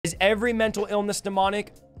every mental illness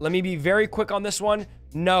demonic? Let me be very quick on this one.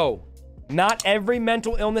 No, not every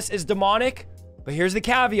mental illness is demonic, but here's the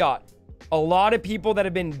caveat. A lot of people that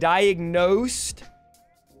have been diagnosed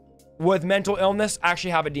with mental illness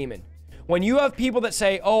actually have a demon. When you have people that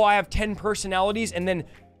say, oh, I have 10 personalities, and then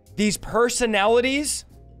these personalities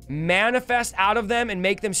manifest out of them and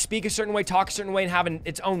make them speak a certain way, talk a certain way, and have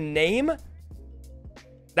its own name,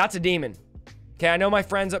 that's a demon. Okay, I know my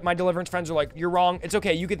friends, my deliverance friends are like, you're wrong. It's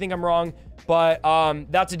okay, you could think I'm wrong, but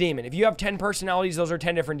that's a demon. If you have 10 personalities, those are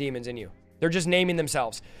 10 different demons in you. They're just naming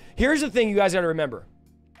themselves. Here's the thing you guys gotta remember.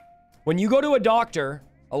 When you go to a doctor,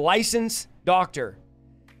 a licensed doctor,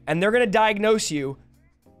 and they're gonna diagnose you,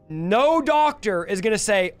 no doctor is gonna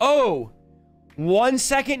say, oh, 1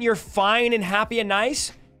 second you're fine and happy and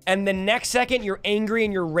nice, and the next second you're angry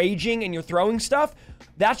and you're raging and you're throwing stuff.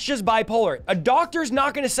 That's just bipolar. A doctor's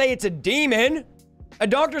not gonna say it's a demon. A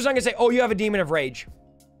doctor's not gonna say, oh, you have a demon of rage.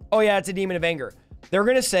 Oh yeah, it's a demon of anger. They're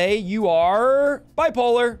gonna say you are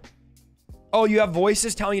bipolar. Oh, you have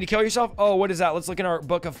voices telling you to kill yourself? Oh, what is that? Let's look in our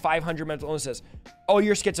book of 500 mental illnesses. Oh,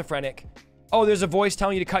 you're schizophrenic. Oh, there's a voice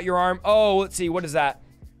telling you to cut your arm. Oh, let's see, what is that?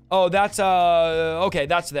 Oh, that's, okay,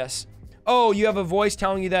 that's this. Oh, you have a voice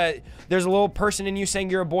telling you that there's a little person in you saying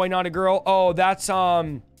you're a boy, not a girl. Oh, that's what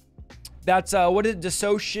is it?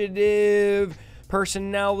 Dissociative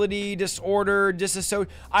personality disorder,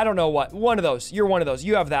 I don't know what. One of those. You're one of those.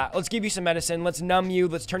 You have that. Let's give you some medicine. Let's numb you.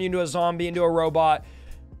 Let's turn you into a zombie, into a robot.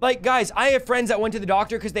 Like, guys, I have friends that went to the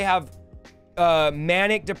doctor because they have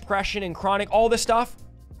manic depression and chronic, all this stuff.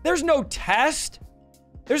 There's no test.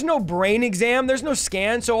 There's no brain exam. There's no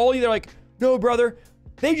scan. So all they're like, no, brother.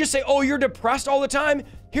 They just say, oh, you're depressed all the time.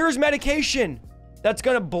 Here's medication that's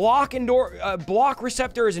going to block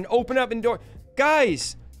receptors and open up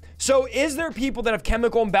Guys, so is there people that have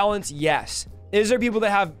chemical imbalance? Yes. Is there people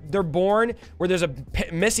that they're born where there's a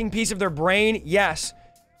missing piece of their brain? Yes.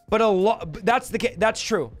 But that's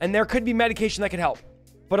true. And there could be medication that could help.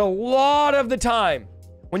 But a lot of the time,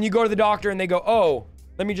 when you go to the doctor and they go, oh,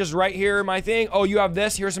 let me just write here my thing. Oh, you have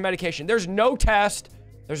this. Here's some medication. There's no test.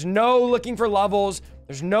 There's no looking for levels.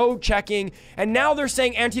 There's no checking. And now they're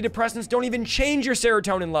saying antidepressants don't even change your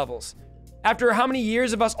serotonin levels. After how many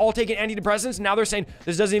years of us all taking antidepressants, now they're saying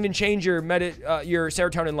this doesn't even change your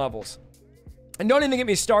serotonin levels. And don't even get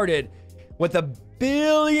me started with the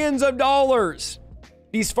billions of dollars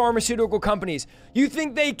these pharmaceutical companies. You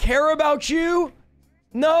think they care about you?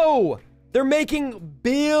 No. They're making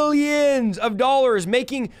billions of dollars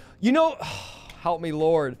making, help me,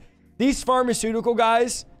 Lord. These pharmaceutical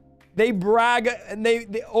guys, they brag and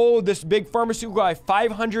this big pharmaceutical guy,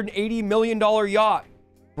 $580 million yacht,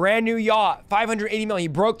 brand new yacht, $580 million. He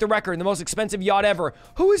broke the record, the most expensive yacht ever.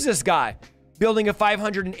 Who is this guy building a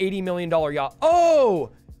 $580 million yacht?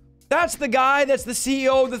 Oh, that's the guy that's the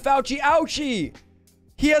CEO of the Fauci Ouchie.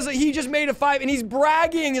 He just made and he's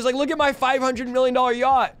bragging. He's like, look at my $500 million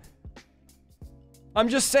yacht. I'm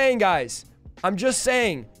just saying, guys. I'm just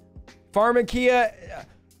saying. Pharmacia.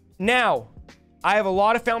 Now, I have a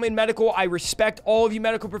lot of family in medical. I respect all of you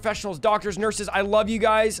medical professionals, doctors, nurses. I love you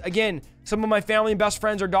guys. Again, some of my family and best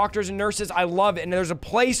friends are doctors and nurses. I love it. And there's a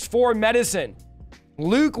place for medicine.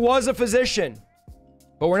 Luke was a physician.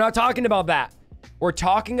 But we're not talking about that. We're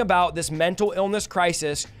talking about this mental illness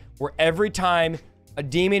crisis where every time a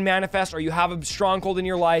demon manifests or you have a stronghold in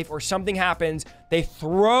your life or something happens, they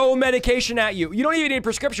throw medication at you. You don't even need a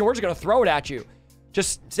prescription. We're just going to throw it at you.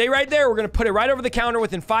 Just stay right there. We're going to put it right over the counter.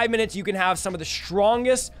 Within 5 minutes, you can have some of the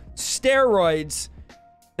strongest steroids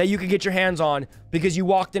that you could get your hands on because you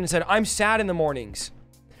walked in and said, I'm sad in the mornings.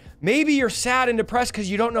 Maybe you're sad and depressed because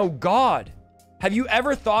you don't know God. Have you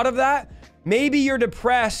ever thought of that? Maybe you're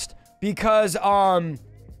depressed because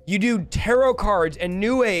you do tarot cards and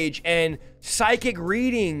new age and psychic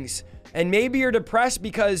readings. And maybe you're depressed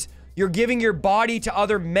because you're giving your body to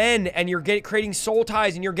other men and you're creating soul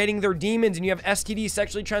ties and you're getting their demons and you have STD,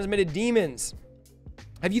 sexually transmitted demons.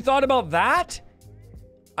 Have you thought about that?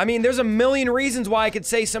 I mean, there's a million reasons why I could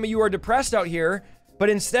say some of you are depressed out here, but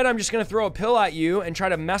instead I'm just going to throw a pill at you and try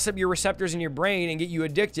to mess up your receptors in your brain and get you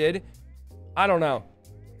addicted. I don't know.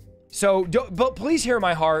 So, but please hear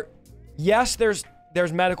my heart. Yes, there's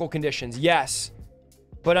medical conditions. Yes.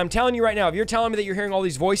 But I'm telling you right now, if you're telling me that you're hearing all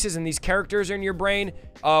these voices and these characters are in your brain,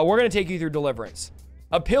 we're going to take you through deliverance.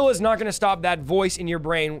 A pill is not going to stop that voice in your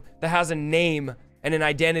brain that has a name and an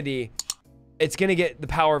identity. It's going to get the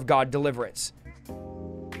power of God, deliverance.